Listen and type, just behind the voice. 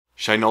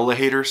Shinola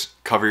haters,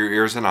 cover your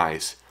ears and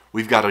eyes.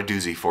 We've got a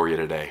doozy for you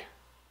today.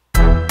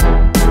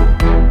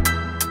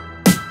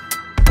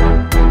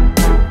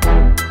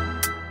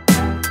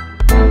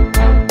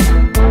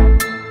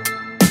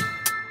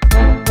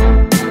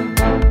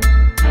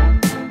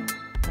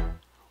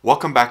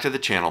 Welcome back to the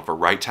channel for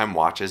Right Time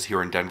Watches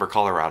here in Denver,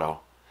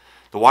 Colorado.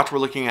 The watch we're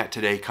looking at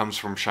today comes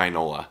from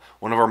Shinola,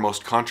 one of our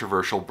most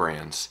controversial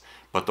brands.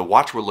 But the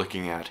watch we're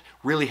looking at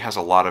really has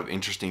a lot of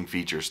interesting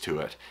features to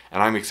it,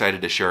 and I'm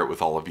excited to share it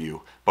with all of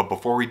you. But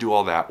before we do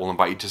all that, we'll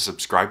invite you to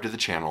subscribe to the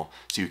channel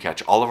so you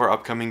catch all of our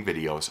upcoming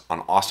videos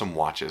on awesome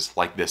watches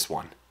like this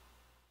one.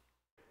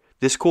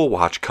 This cool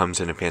watch comes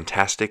in a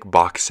fantastic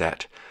box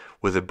set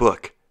with a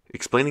book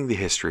explaining the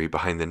history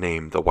behind the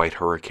name the White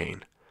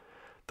Hurricane.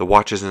 The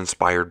watch is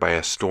inspired by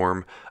a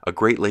storm, a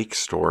Great Lakes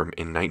storm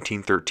in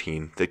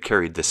 1913 that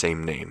carried the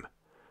same name.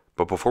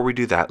 But before we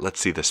do that,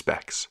 let's see the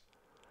specs.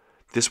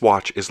 This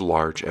watch is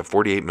large at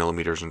 48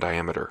 millimeters in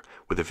diameter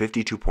with a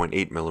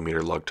 52.8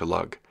 millimeter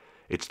lug-to-lug.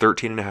 It's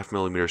 13.5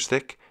 millimeters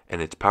thick and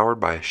it's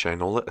powered by a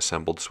Shinola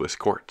assembled Swiss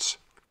quartz.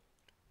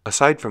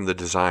 Aside from the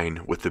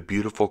design with the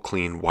beautiful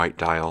clean white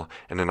dial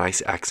and a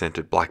nice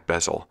accented black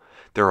bezel,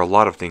 there are a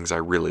lot of things I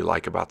really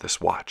like about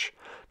this watch.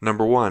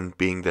 Number one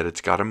being that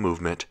it's got a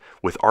movement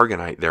with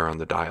argonite there on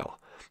the dial.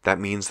 That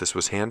means this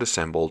was hand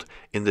assembled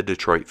in the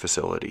Detroit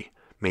facility,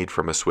 made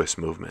from a Swiss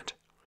movement.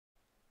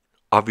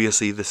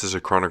 Obviously, this is a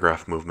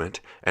chronograph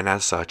movement, and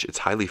as such, it's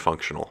highly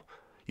functional.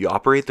 You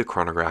operate the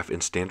chronograph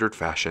in standard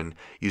fashion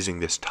using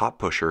this top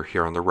pusher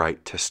here on the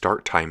right to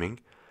start timing.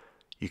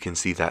 You can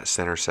see that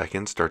center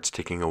second starts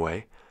ticking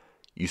away.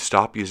 You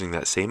stop using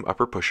that same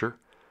upper pusher,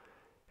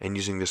 and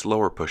using this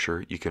lower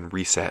pusher, you can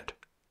reset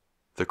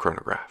the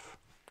chronograph.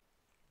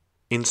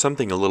 In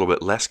something a little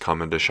bit less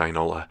common to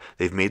Shinola,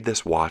 they've made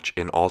this watch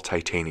in all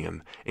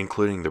titanium,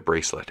 including the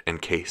bracelet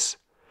and case.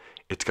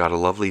 It's got a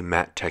lovely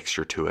matte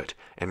texture to it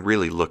and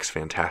really looks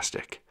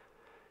fantastic.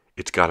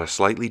 It's got a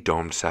slightly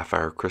domed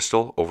sapphire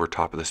crystal over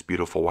top of this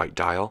beautiful white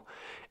dial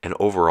and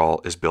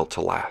overall is built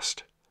to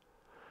last.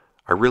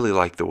 I really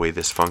like the way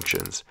this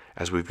functions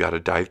as we've got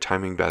a dive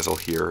timing bezel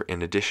here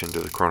in addition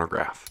to the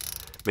chronograph,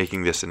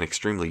 making this an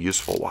extremely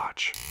useful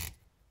watch.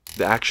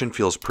 The action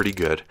feels pretty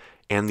good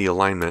and the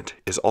alignment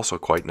is also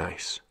quite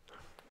nice.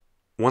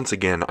 Once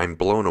again, I'm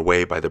blown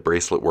away by the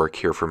bracelet work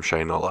here from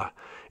Shinola.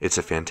 It's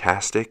a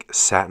fantastic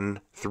satin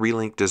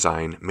 3-link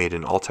design made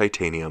in all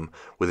titanium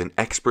with an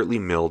expertly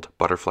milled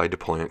butterfly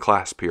deployant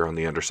clasp here on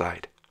the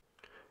underside.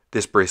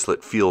 This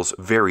bracelet feels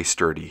very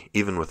sturdy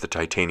even with the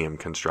titanium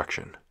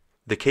construction.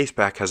 The case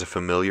back has a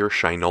familiar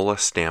Shinola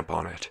stamp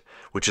on it,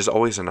 which is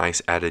always a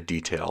nice added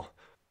detail.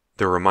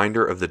 The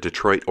reminder of the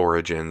Detroit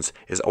origins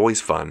is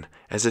always fun,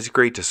 as it's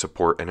great to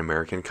support an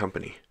American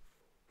company.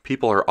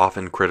 People are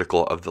often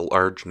critical of the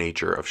large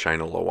nature of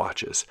Shinola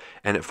watches,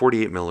 and at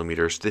 48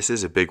 millimeters this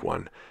is a big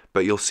one,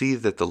 but you'll see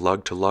that the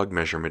lug-to-lug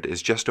measurement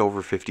is just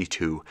over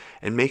 52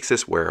 and makes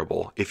this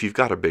wearable if you've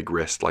got a big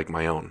wrist like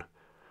my own.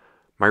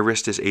 My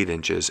wrist is 8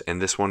 inches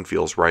and this one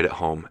feels right at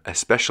home,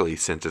 especially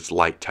since it's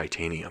light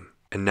titanium.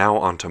 And now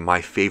onto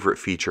my favorite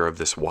feature of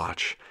this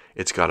watch.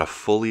 It's got a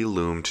fully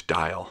lumed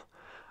dial.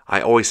 I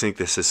always think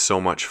this is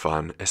so much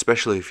fun,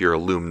 especially if you're a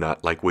lume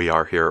nut like we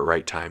are here at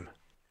Right Time.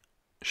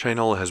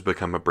 Shinola has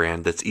become a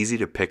brand that's easy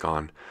to pick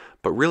on,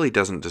 but really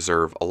doesn't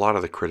deserve a lot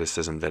of the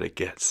criticism that it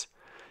gets.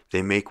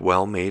 They make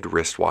well-made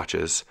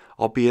wristwatches,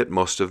 albeit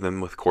most of them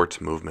with quartz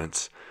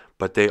movements,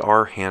 but they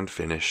are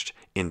hand-finished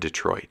in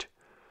Detroit.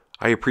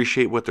 I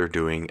appreciate what they're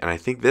doing, and I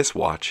think this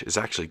watch is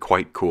actually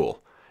quite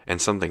cool, and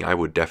something I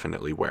would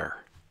definitely wear.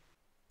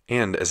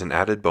 And as an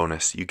added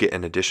bonus, you get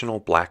an additional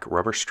black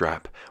rubber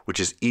strap, which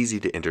is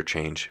easy to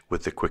interchange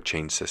with the quick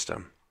change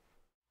system.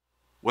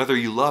 Whether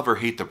you love or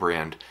hate the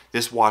brand,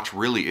 this watch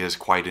really is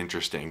quite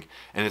interesting,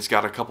 and it's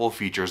got a couple of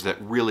features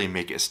that really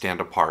make it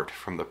stand apart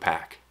from the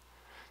pack.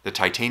 The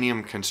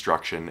titanium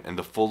construction and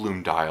the full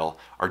lume dial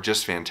are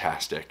just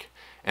fantastic,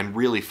 and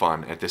really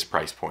fun at this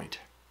price point.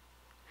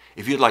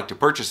 If you'd like to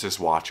purchase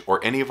this watch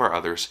or any of our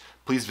others,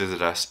 please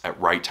visit us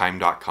at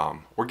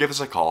righttime.com or give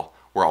us a call.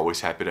 We're always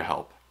happy to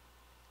help.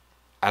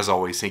 As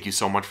always, thank you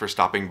so much for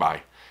stopping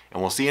by, and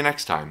we'll see you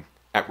next time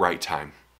at Right Time.